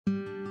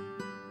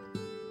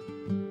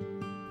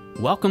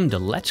Welcome to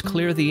Let's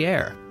Clear the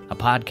Air, a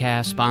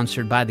podcast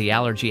sponsored by the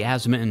Allergy,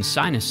 Asthma, and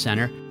Sinus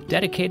Center,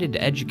 dedicated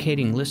to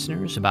educating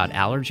listeners about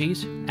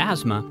allergies,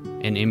 asthma,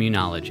 and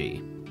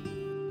immunology.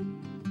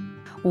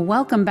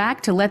 Welcome back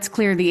to Let's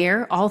Clear the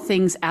Air, all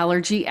things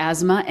allergy,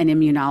 asthma, and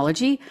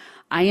immunology.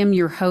 I am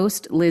your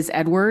host, Liz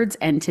Edwards,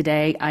 and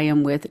today I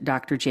am with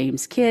Dr.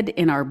 James Kidd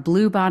in our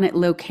Bluebonnet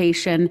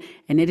location,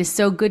 and it is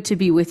so good to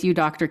be with you,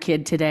 Dr.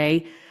 Kidd,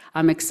 today.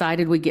 I'm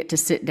excited we get to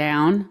sit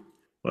down.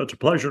 Well, it's a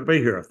pleasure to be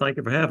here. Thank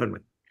you for having me.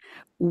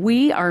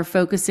 We are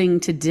focusing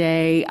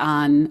today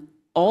on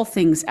all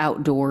things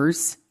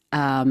outdoors.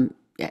 I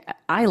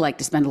like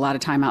to spend a lot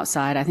of time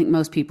outside. I think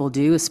most people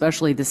do,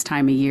 especially this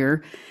time of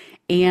year.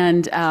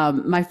 And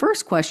my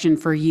first question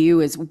for you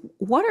is,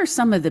 what are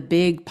some of the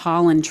big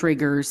pollen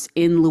triggers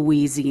in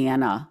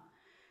Louisiana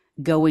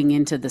going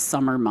into the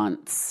summer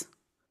months?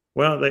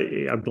 Well,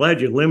 I'm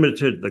glad you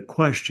limited the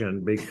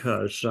question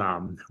because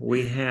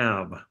we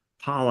have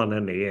pollen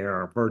in the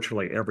air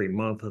virtually every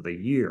month of the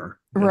year.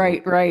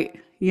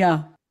 Right.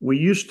 Yeah. We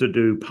used to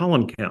do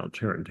pollen counts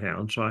here in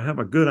town, so I have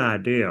a good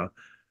idea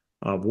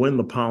of when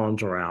the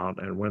pollens are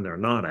out and when they're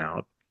not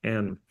out.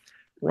 And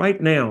right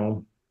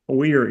now,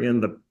 we are in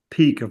the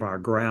peak of our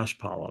grass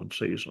pollen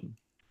season.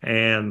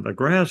 And the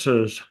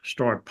grasses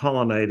start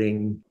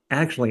pollinating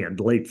actually in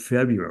late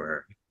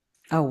February.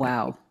 Oh,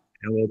 wow.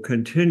 And will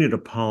continue to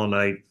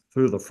pollinate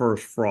through the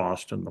first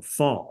frost in the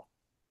fall.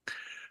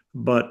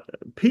 But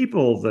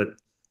people that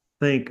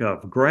think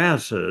of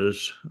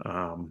grasses,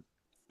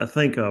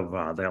 think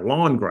of their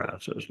lawn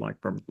grasses like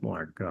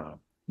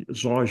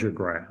zoysia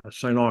grass,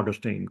 St.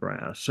 Augustine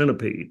grass,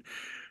 centipede.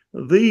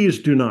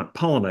 These do not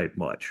pollinate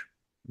much.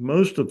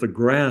 Most of the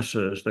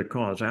grasses that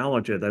cause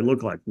allergy, they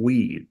look like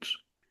weeds.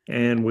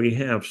 And we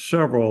have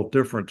several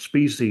different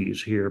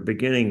species here,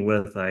 beginning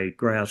with a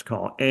grass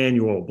called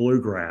annual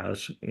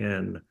bluegrass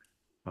in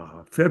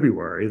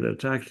February.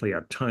 That's actually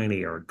a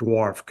tiny or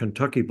dwarf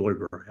Kentucky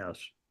bluegrass.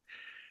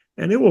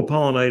 And it will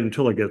pollinate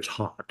until it gets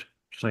hot,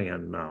 say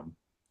in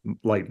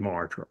late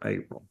March or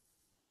April.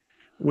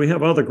 We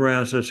have other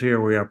grasses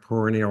here. We have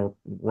perennial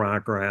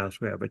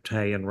ryegrass, we have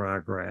Italian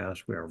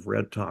ryegrass, we have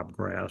red top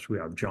grass, we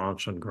have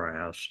Johnson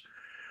grass.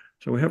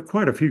 So we have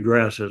quite a few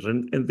grasses,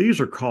 and these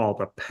are called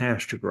the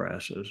pasture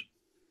grasses.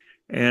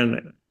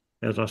 And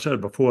as I said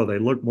before, they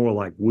look more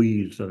like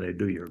weeds than they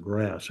do your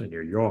grass in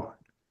your yard.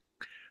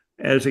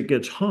 As it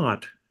gets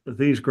hot,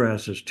 these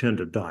grasses tend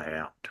to die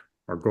out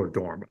or go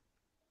dormant.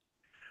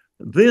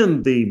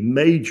 Then the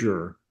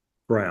major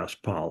grass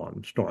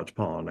pollen starts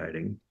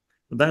pollinating.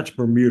 That's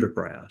Bermuda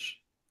grass.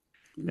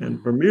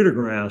 And Bermuda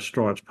grass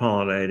starts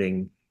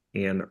pollinating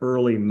in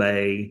early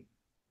May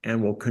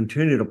and will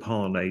continue to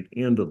pollinate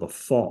into the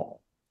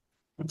fall.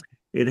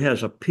 It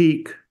has a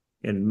peak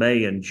in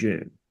May and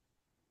June.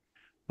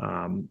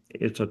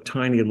 It's a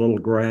tiny little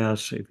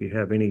grass. If you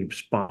have any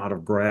spot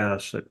of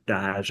grass that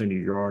dies in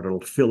your yard, it'll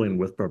fill in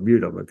with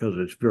Bermuda because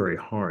it's very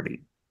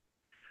hardy.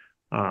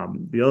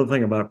 The other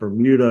thing about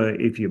Bermuda,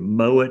 if you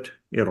mow it,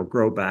 it'll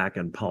grow back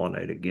and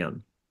pollinate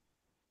again.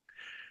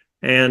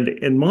 And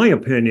in my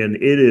opinion,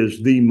 it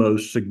is the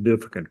most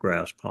significant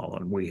grass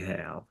pollen we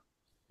have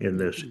in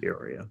this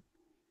area.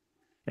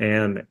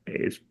 And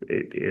it's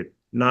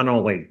not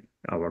only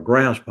of a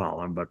grass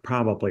pollen, but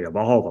probably of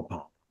all the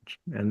pollens.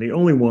 And the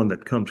only one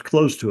that comes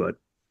close to it,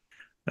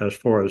 as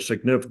far as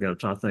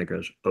significance, I think,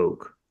 is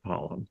oak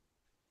pollen.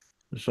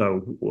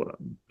 So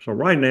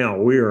right now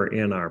we are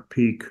in our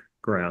peak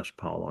grass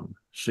pollen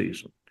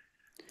season.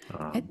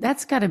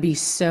 That's got to be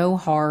so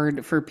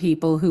hard for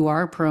people who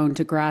are prone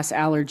to grass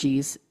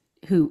allergies,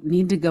 who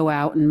need to go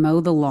out and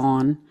mow the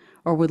lawn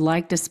or would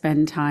like to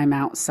spend time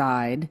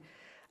outside.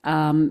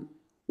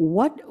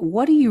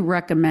 What do you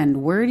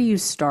recommend? Where do you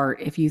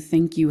start if you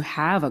think you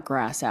have a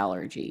grass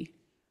allergy?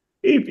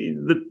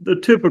 The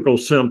typical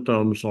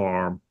symptoms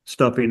are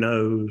stuffy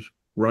nose,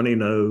 runny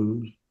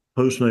nose,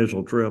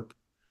 postnasal drip,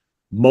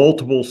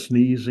 multiple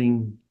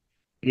sneezing,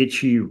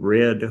 itchy,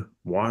 red,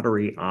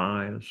 watery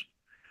eyes.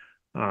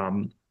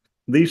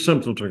 These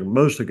symptoms are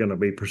mostly going to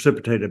be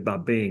precipitated by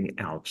being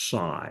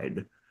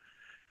outside.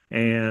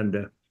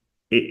 And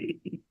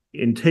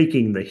in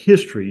taking the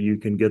history, you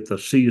can get the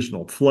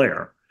seasonal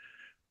flare.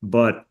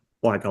 But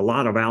like a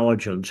lot of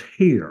allergens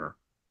here,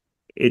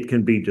 it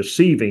can be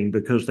deceiving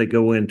because they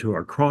go into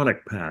a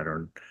chronic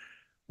pattern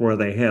where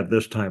they have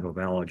this type of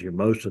allergy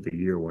most of the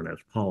year when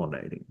it's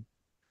pollinating.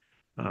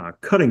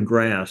 Cutting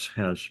grass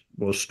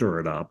will stir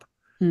it up.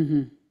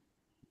 Mm-hmm.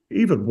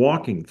 Even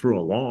walking through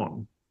a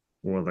lawn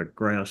where the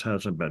grass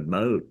hasn't been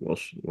mowed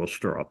will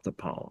stir up the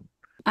pollen.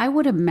 I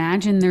would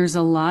imagine there's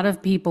a lot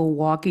of people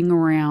walking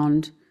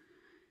around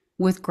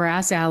with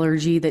grass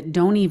allergy that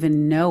don't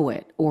even know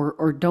it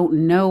or don't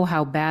know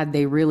how bad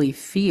they really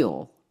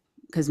feel,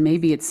 because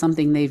maybe it's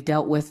something they've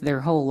dealt with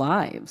their whole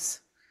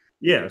lives.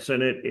 Yes,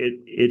 and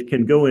it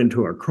can go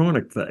into a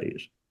chronic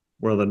phase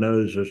where the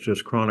nose is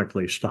just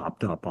chronically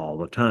stopped up all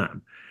the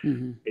time.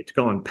 Mm-hmm. It's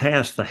gone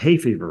past the hay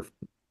fever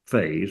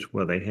phase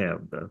where they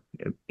have the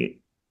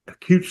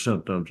acute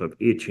symptoms of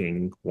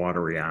itching,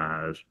 watery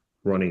eyes,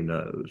 runny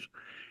nose.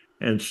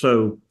 And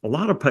so a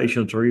lot of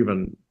patients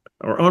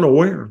are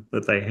unaware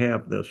that they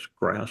have this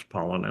grass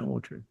pollen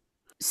allergy.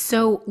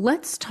 So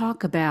let's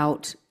talk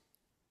about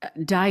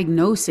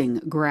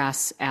diagnosing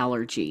grass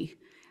allergy.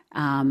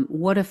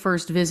 What a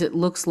first visit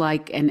looks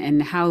like,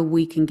 and how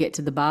we can get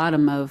to the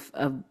bottom of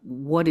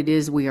what it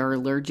is we are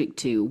allergic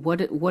to.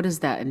 What does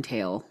that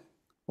entail?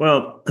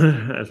 Well,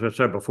 as I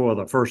said before,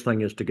 the first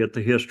thing is to get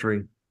the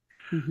history.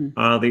 Hmm.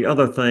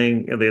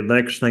 The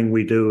next thing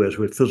we do is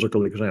with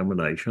physical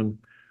examination.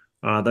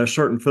 There's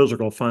certain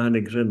physical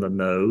findings in the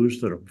nose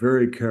that are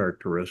very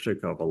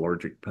characteristic of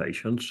allergic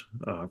patients.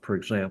 For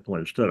example,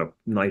 instead of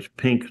nice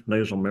pink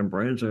nasal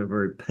membranes, they have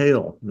very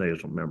pale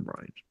nasal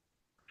membranes.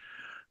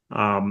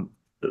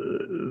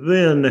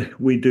 Then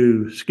we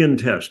do skin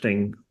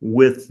testing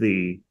with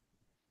the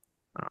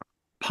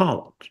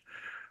pollens.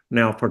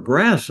 Now, for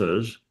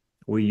grasses,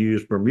 we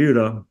use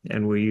Bermuda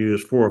and we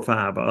use 4 or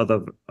 5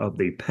 other of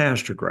the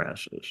pasture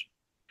grasses.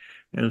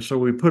 And so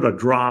we put a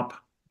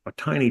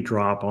tiny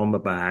drop on the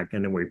back,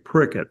 and then we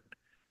prick it.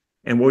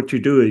 And what you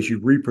do is you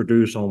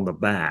reproduce on the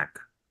back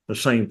the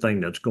same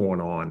thing that's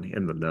going on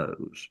in the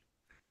nose.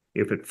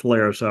 If it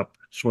flares up,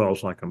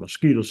 swells like a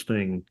mosquito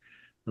sting,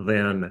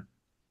 then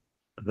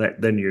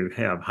you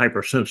have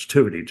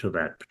hypersensitivity to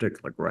that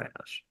particular grass,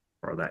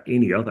 or that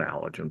any other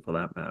allergen for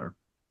that matter.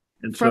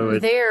 And so From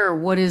there,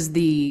 what is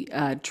the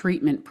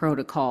treatment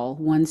protocol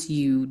once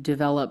you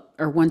develop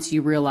or once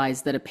you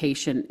realize that a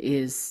patient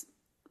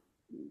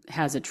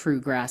has a true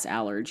grass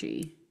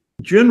allergy?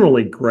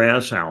 generally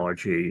grass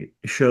allergy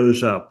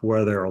shows up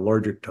where they're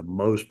allergic to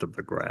most of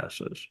the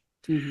grasses.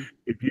 Hmm.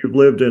 If you've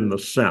lived in the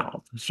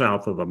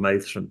south of the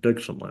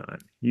Mason-Dixon line,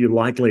 you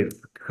likely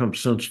become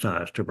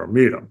sensitized to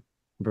Bermuda.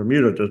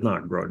 Bermuda does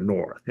not grow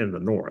in the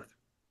north.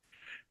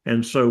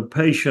 And so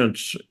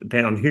patients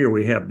down here,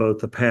 we have both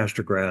the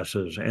pasture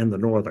grasses and the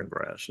northern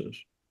grasses.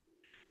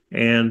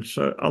 And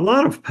so a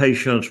lot of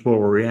patients will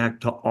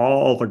react to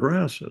all the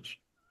grasses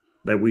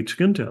that we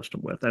skin test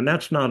them with, and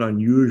that's not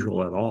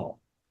unusual at all.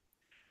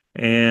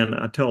 And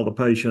I tell the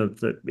patient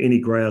that any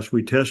grass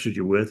we tested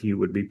you with, you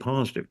would be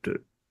positive to.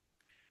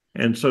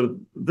 And so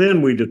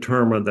then we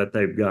determine that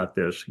they've got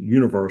this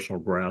universal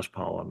grass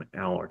pollen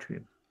allergy.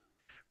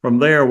 From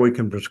there, we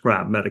can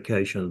prescribe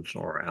medications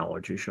or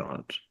allergy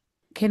shots.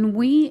 Can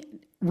we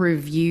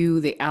review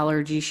the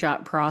allergy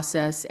shot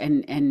process,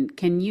 and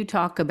can you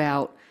talk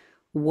about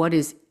what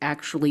is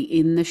actually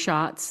in the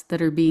shots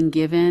that are being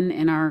given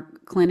in our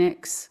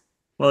clinics?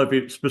 Well, if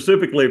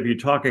you're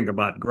talking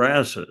about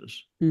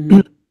grasses, Hmm.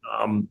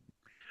 um,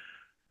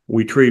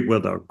 we treat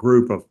with a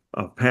group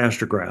of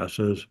pasture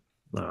grasses,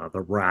 the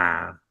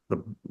rye,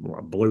 the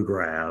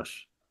bluegrass,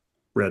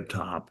 red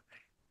top,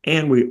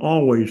 and we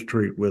always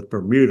treat with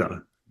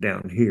Bermuda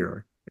down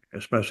here,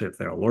 especially if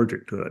they're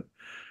allergic to it.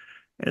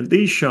 And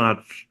these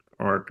shots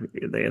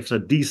it's a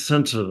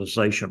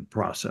desensitization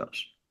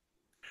process.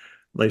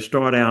 They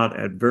start out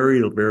at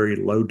very, very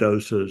low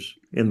doses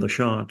in the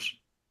shots.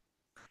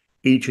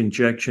 Each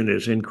injection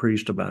is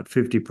increased about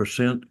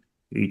 50%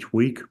 each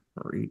week,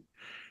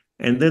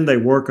 and then they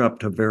work up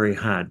to very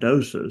high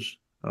doses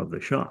of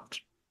the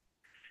shots.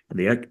 And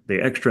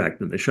the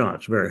extract in the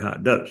shots, very high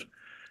dose.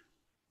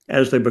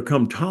 As they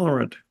become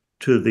tolerant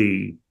to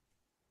the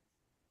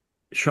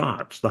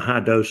shots, the high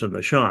dose in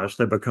the shots,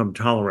 they become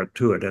tolerant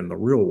to it in the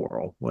real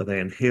world where they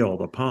inhale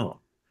the pollen.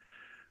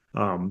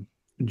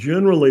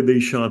 Generally,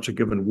 these shots are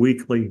given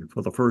weekly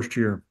for the first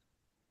year,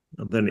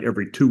 and then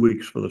every 2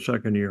 weeks for the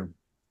second year,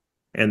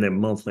 and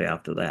then monthly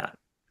after that.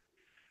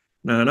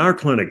 Now, in our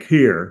clinic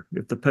here,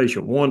 if the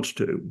patient wants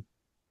to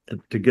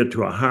get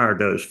to a higher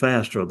dose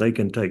faster, they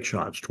can take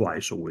shots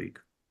twice a week.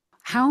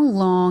 How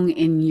long,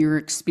 in your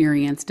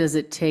experience, does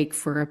it take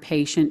for a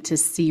patient to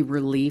see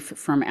relief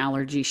from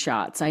allergy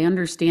shots? I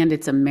understand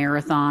it's a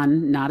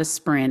marathon, not a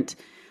sprint,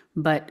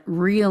 but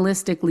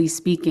realistically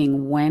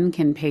speaking, when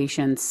can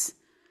patients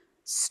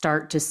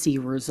start to see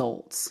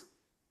results?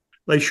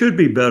 They should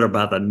be better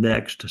by the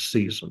next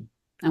season.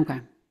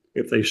 Okay.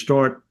 If they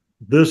start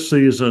this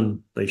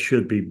season, they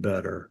should be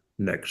better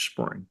next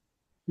spring.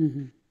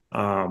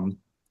 Mm-hmm.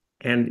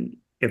 And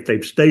if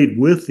they've stayed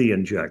with the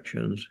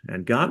injections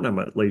and gotten them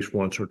at least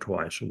once or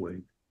twice a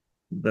week,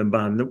 then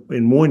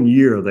in 1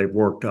 year, they've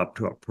worked up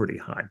to a pretty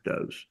high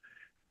dose,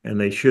 and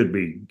they should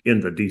be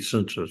in the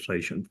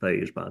desensitization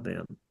phase by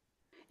then.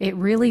 It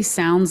really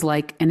sounds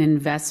like an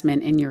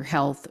investment in your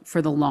health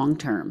for the long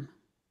term.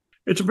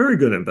 It's a very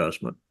good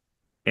investment.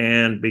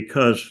 And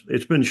because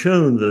it's been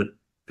shown that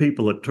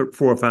people that took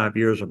 4 or 5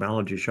 years of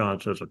allergy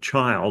shots as a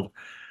child,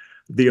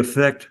 the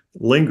effect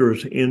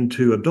lingers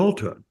into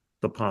adulthood.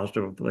 The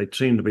positive, they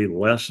seem to be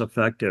less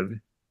effective,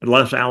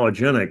 less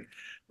allergenic,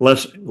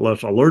 less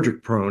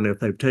allergic prone if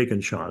they've taken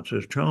shots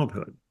as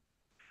childhood.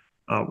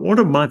 One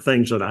of my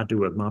things that I do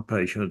with my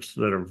patients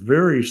that are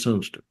very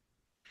sensitive,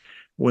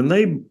 when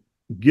they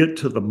get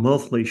to the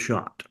monthly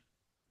shot,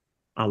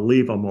 I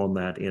leave them on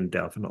that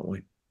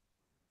indefinitely.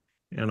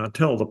 And I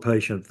tell the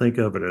patient, think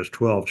of it as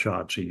 12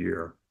 shots a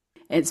year.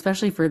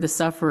 Especially for the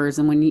sufferers,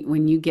 and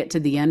when you get to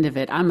the end of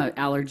it, I'm an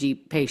allergy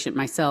patient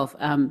myself.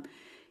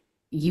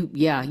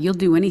 you'll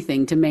do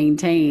anything to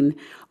maintain.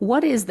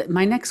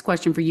 My next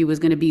question for you is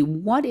going to be,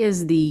 what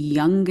is the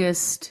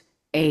youngest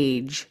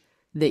age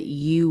that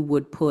you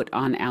would put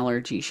on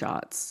allergy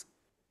shots?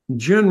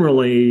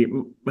 Generally,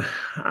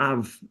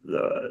 I've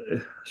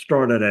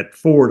started at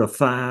 4 to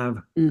 5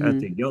 at Mm-hmm.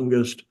 the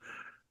youngest.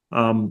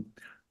 Um,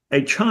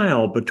 a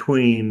child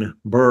between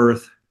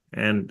birth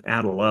and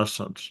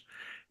adolescence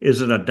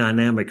is at a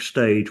dynamic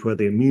stage where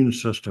the immune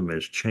system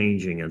is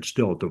changing and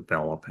still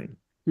developing.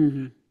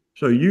 Mm-hmm.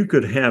 So you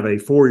could have a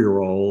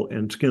 4-year-old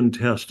and skin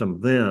test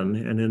them then,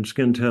 and then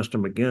skin test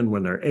them again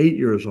when they're 8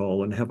 years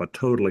old and have a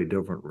totally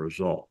different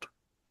result.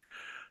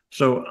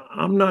 So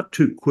I'm not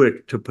too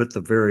quick to put the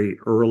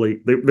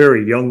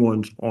very young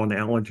ones on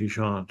allergy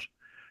shots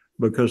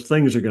because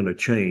things are going to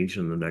change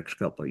in the next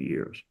couple of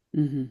years,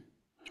 Mm-hmm.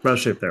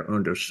 especially if they're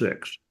under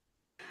 6.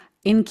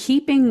 In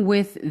keeping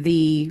with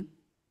the,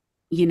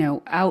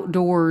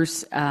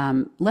 outdoors,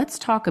 let's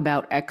talk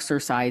about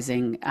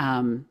exercising.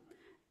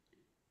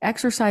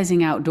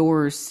 Exercising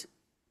outdoors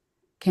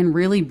can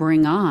really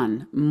bring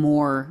on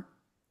more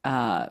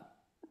uh,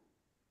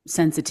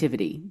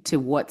 sensitivity to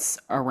what's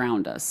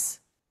around us.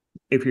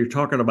 If you're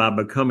talking about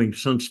becoming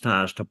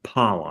sensitized to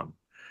pollen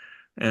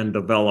and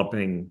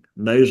developing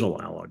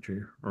nasal allergy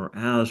or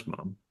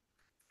asthma,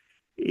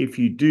 if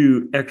you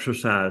do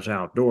exercise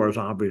outdoors,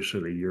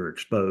 obviously you're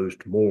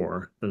exposed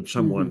more than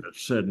someone Mm-hmm.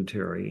 that's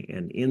sedentary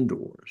and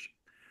indoors.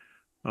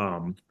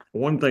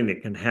 One thing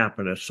that can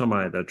happen is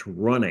somebody that's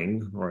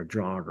running or a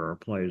jogger or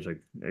plays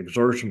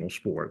exertional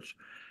sports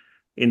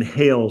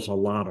inhales a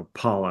lot of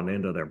pollen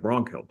into their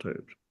bronchial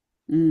tubes.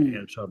 Mm.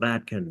 And so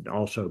that can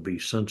also be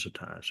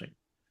sensitizing.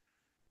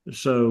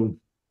 So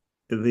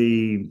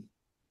the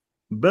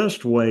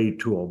best way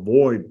to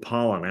avoid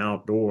pollen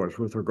outdoors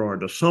with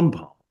regard to some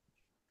pollen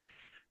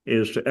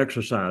is to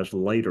exercise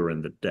later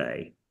in the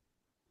day.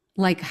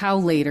 Like how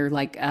later?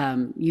 Like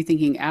you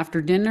thinking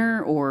after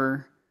dinner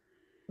or?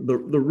 The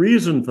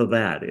reason for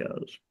that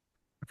is,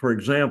 for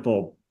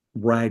example,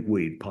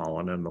 ragweed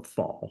pollen in the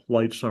fall,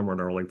 late summer and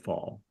early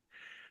fall.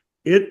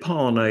 It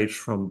pollinates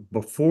from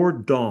before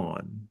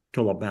dawn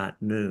till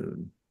about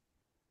noon,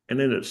 and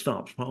then it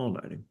stops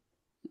pollinating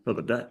for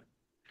the day.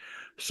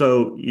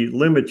 So you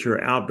limit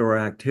your outdoor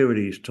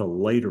activities to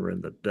later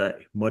in the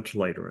day, much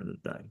later in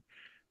the day,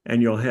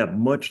 and you'll have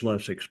much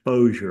less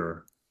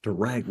exposure to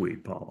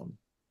ragweed pollen.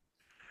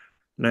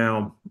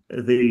 Now,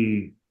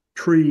 the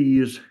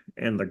trees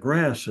and the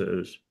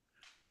grasses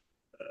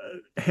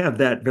have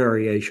that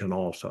variation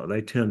also.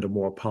 They tend to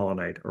more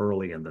pollinate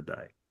early in the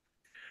day.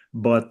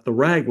 But the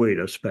ragweed,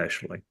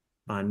 especially,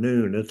 by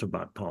noon, it's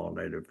about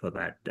pollinated for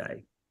that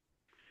day.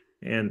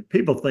 And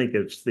people think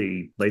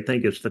they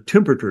think it's the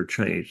temperature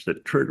change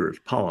that triggers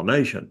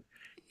pollination.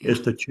 Yeah.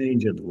 It's the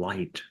change in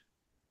light.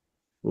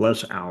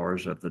 Less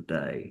hours of the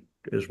day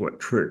is what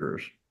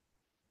triggers.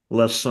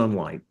 Less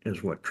sunlight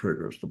is what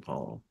triggers the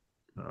pollen.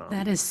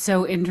 That Um, is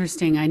so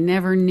interesting. I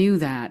never knew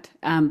that.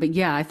 But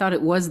yeah, I thought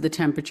it was the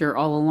temperature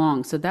all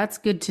along. So that's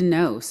good to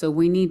know. So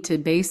we need to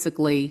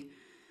basically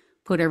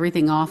put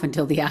everything off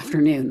until the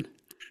afternoon.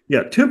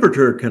 yeah,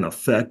 temperature can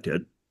affect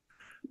it.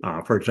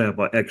 For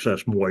example,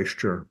 excess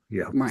moisture,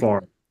 you have Right.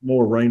 far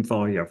more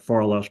rainfall, you have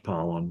far less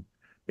pollen.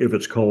 If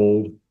it's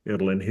cold,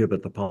 it'll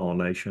inhibit the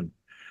pollination.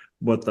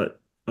 But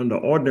under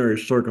ordinary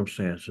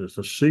circumstances,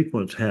 the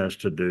sequence has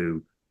to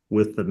do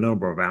with the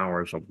number of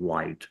hours of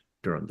light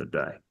during the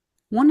day.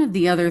 One of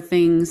the other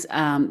things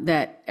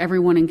that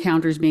everyone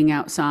encounters being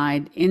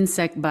outside,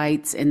 insect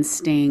bites and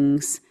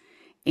stings.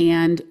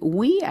 And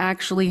we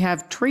actually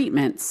have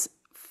treatments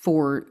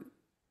for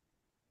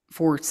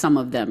some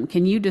of them.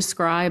 Can you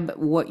describe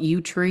what you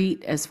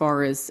treat as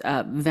far as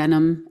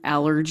venom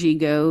allergy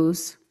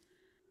goes?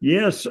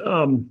 Yes,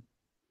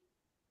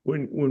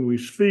 when we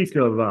speak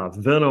of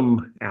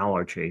venom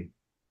allergy,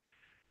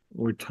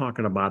 we're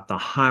talking about the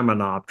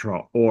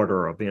Hymenoptera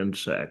order of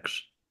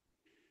insects.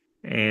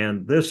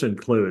 And this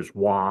includes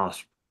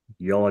wasps,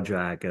 yellow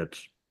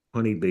jackets,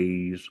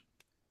 honeybees,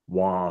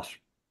 wasps,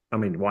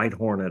 white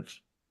hornets,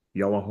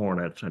 yellow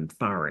hornets, and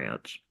fire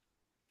ants.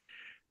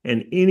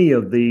 And any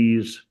of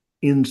these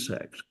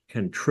insects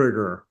can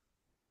trigger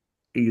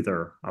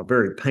either a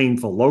very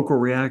painful local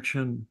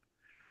reaction,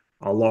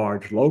 a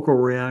large local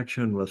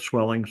reaction with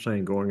swelling,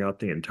 saying going out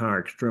the entire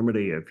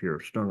extremity if you're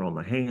stung on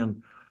the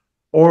hand,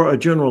 or a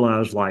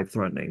generalized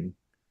life-threatening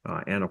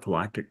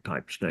anaphylactic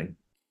type sting.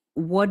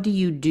 What do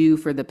you do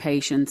for the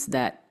patients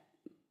that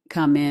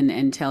come in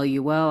and tell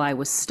you, well, I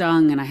was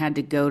stung and I had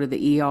to go to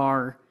the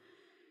ER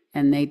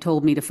and they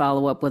told me to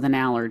follow up with an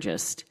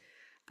allergist?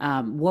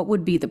 What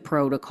would be the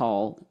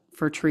protocol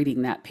for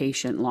treating that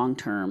patient long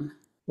term?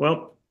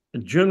 Well,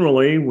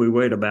 generally, we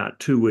wait about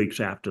 2 weeks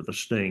after the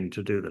sting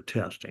to do the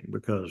testing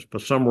because for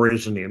some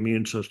reason the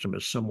immune system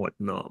is somewhat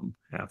numb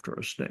after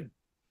a sting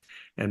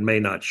and may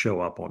not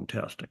show up on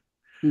testing.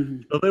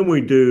 Mm-hmm. So then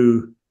we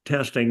do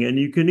testing, and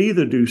you can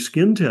either do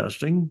skin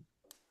testing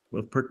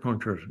with prick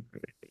puncture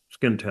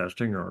skin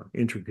testing or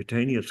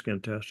intracutaneous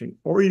skin testing,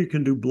 or you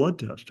can do blood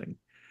testing.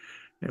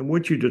 And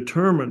what you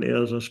determine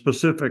is a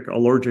specific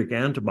allergic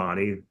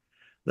antibody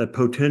that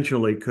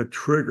potentially could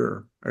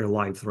trigger a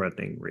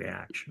life-threatening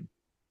reaction.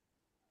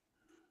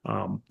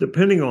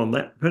 Depending on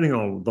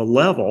the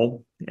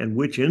level and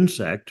which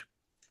insect,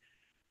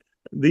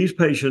 these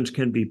patients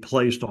can be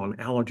placed on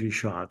allergy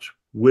shots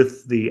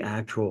with the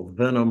actual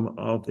venom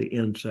of the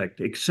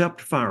insect,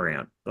 except fire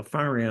ant. The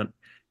fire ant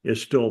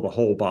is still the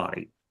whole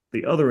body.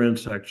 The other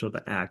insects are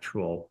the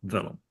actual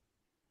venom.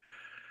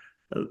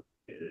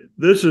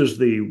 This is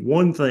the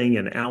one thing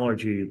in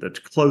allergy that's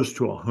close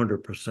to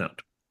 100%.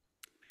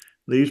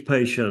 These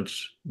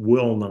patients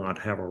will not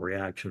have a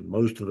reaction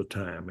most of the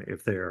time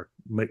if they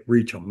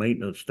reach a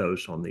maintenance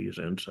dose on these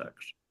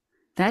insects.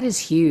 That is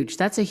huge.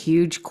 That's a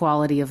huge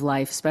quality of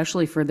life,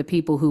 especially for the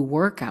people who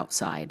work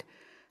outside.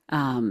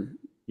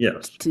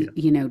 Yes.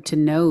 To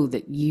know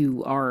that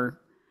you are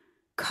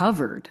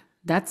covered.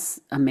 That's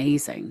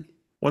amazing.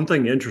 One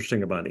thing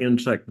interesting about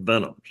insect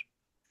venoms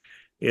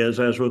is,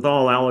 as with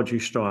all allergy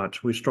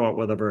shots, we start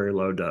with a very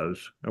low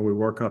dose and we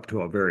work up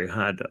to a very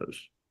high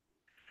dose.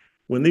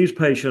 When these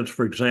patients,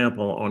 for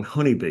example, on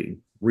honeybee,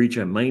 reach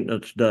a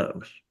maintenance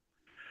dose,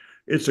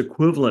 it's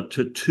equivalent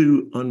to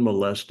 2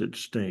 unmolested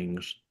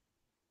stings.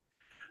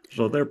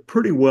 So they're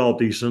pretty well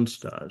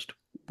desensitized.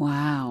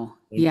 Wow.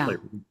 Once Yeah. they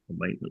reach the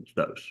maintenance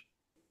dose.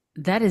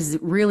 That is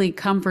really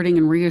comforting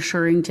and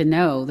reassuring to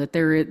know that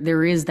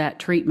there is that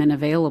treatment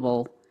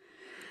available.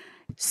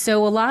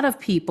 So a lot of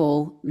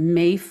people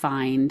may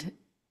find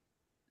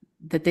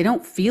that they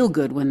don't feel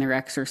good when they're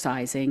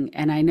exercising.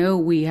 And I know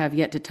we have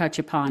yet to touch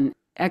upon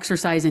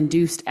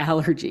exercise-induced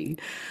allergy.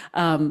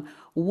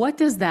 What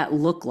does that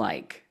look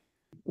like?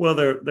 Well,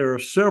 there are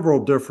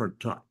several different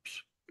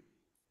types.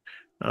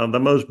 The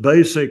most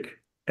basic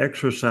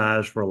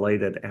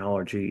exercise-related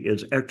allergy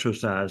is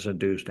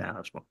exercise-induced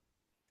asthma.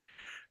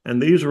 And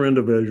these are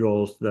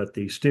individuals that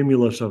the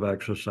stimulus of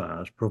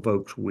exercise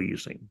provokes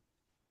wheezing.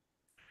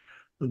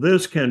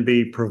 This can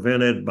be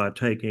prevented by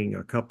taking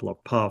a couple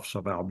of puffs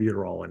of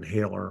albuterol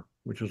inhaler,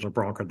 which is a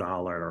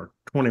bronchodilator,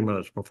 20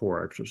 minutes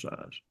before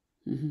exercise.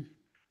 Mm-hmm.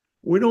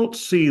 We don't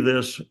see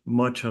this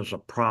much as a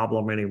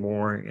problem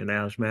anymore in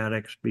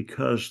asthmatics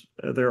because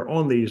they're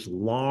on these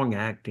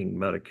long-acting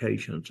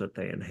medications that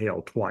they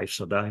inhale twice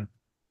a day,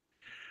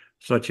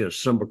 such as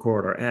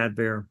Symbicort or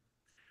Advair.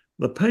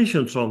 The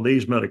patients on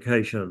these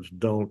medications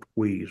don't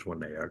wheeze when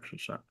they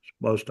exercise.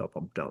 Most of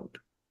them don't.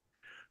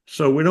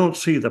 So we don't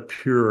see the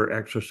pure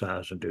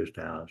exercise-induced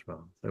asthma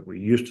that we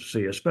used to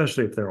see,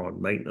 especially if they're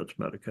on maintenance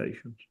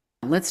medications.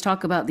 Let's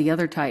talk about the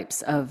other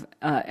types of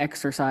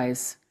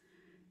exercise.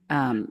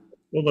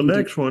 Well, the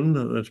next one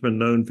that's been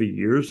known for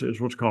years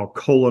is what's called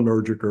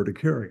cholinergic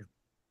urticaria.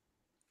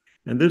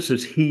 And this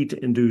is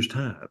heat-induced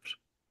hives.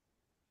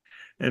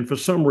 And for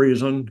some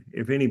reason,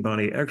 if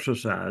anybody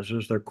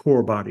exercises, their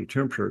core body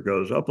temperature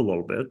goes up a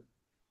little bit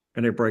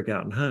and they break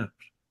out in hives.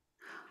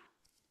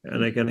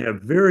 And they can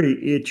have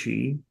very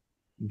itchy,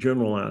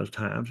 generalized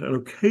hives, and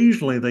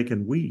occasionally they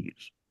can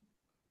wheeze.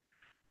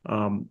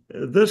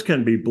 This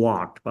can be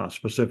blocked by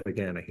specific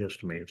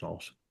antihistamines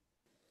also.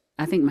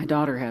 I think my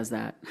daughter has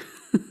that.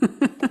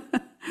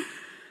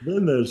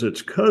 Then there's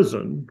its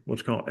cousin,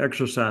 what's called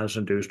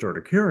exercise-induced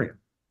urticaria.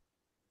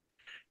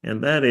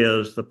 And that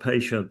is the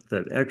patient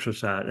that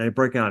exercise, and they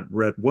break out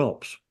red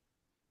whelps,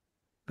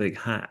 big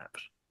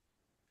hives.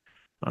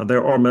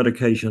 There are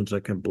medications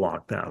that can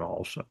block that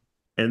also.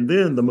 And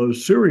then the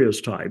most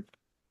serious type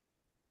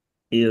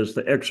is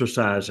the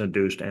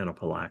exercise-induced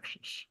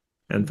anaphylaxis.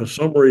 And for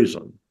some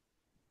reason,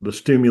 the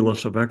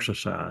stimulus of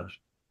exercise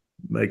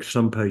makes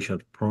some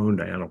patients prone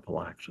to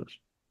anaphylaxis.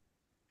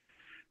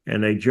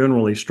 And they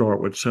generally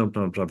start with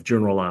symptoms of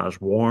generalized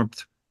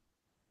warmth,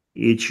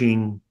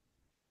 itching,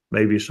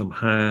 maybe some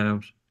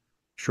hives,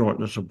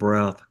 shortness of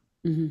breath,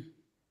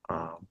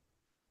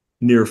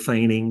 near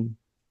fainting,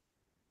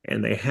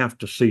 and they have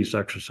to cease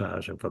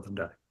exercising for the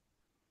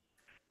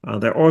day.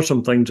 There are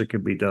some things that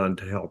can be done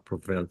to help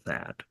prevent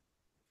that.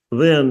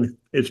 Then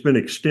it's been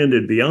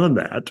extended beyond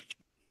that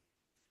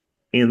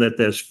in that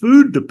there's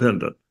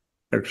food-dependent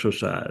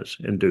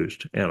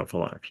exercise-induced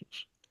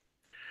anaphylaxis.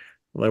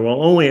 They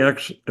will only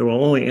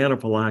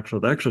anaphylax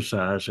with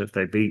exercise if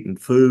they've eaten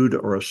food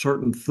or a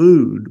certain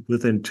food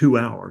within 2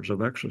 hours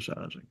of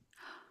exercising.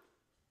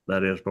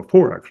 That is,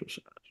 before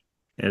exercise.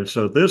 And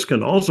so this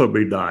can also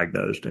be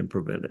diagnosed and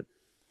prevented.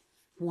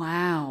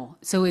 Wow.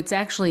 So it's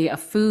actually a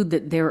food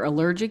that they're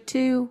allergic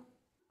to?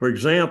 For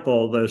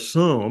example, there's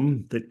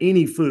some that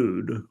any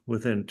food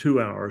within 2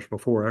 hours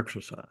before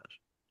exercise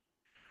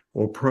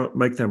will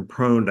make them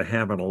prone to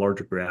have an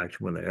allergic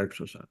reaction when they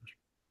exercise.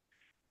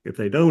 If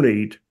they don't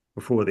eat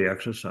before the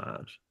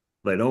exercise,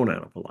 they don't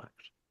anaphylax.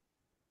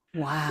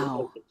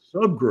 Wow.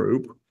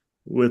 Subgroup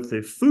with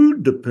the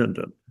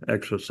food-dependent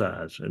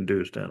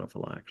exercise-induced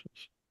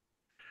anaphylaxis.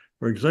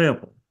 For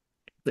example,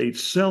 if they eat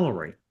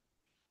celery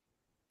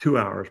 2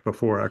 hours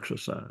before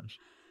exercise,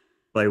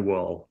 they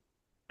will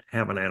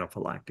have an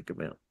anaphylactic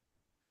event.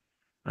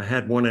 I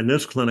had one in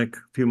this clinic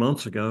a few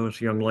months ago. It's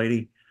a young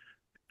lady,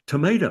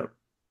 tomato.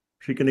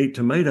 She can eat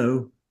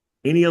tomato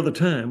any other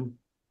time,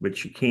 but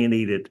she can't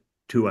eat it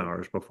 2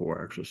 hours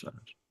before exercise.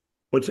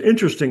 What's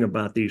interesting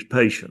about these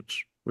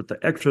patients with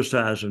the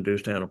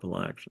exercise-induced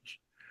anaphylaxis.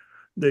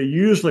 They're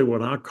usually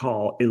what I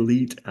call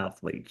elite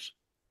athletes.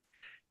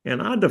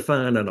 And I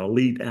define an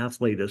elite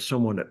athlete as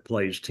someone that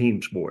plays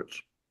team sports.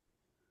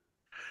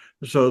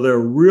 So they're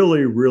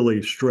really,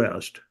 really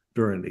stressed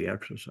during the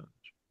exercise.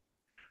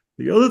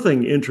 The other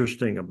thing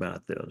interesting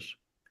about this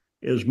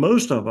is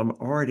most of them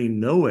already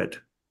know it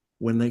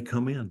when they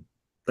come in.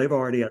 They've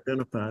already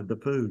identified the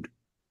food.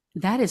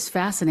 That is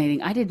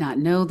fascinating. I did not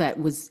know that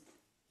was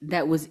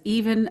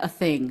even a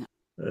thing.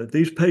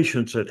 These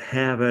patients that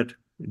have it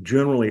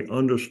generally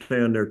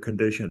understand their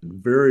condition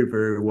very,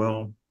 very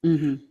well.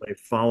 Mm-hmm. They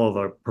follow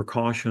the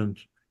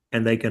precautions,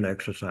 and they can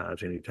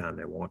exercise anytime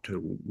they want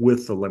to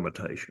with the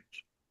limitations.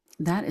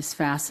 That is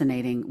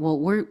fascinating. Well,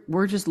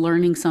 we're just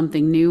learning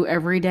something new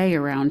every day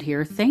around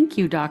here. Thank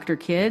you, Dr.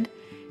 Kidd.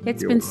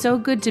 It's been so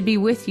good to be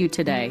with you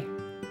today.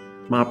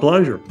 My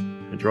pleasure.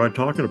 Enjoyed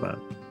talking about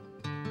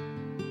it.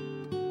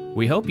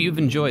 We hope you've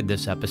enjoyed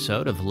this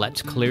episode of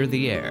Let's Clear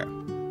the Air.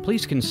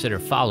 Please consider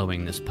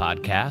following this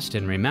podcast,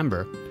 and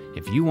remember,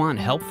 if you want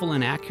helpful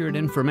and accurate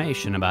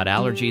information about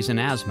allergies and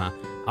asthma,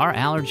 our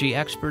allergy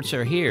experts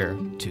are here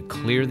to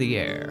clear the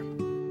air.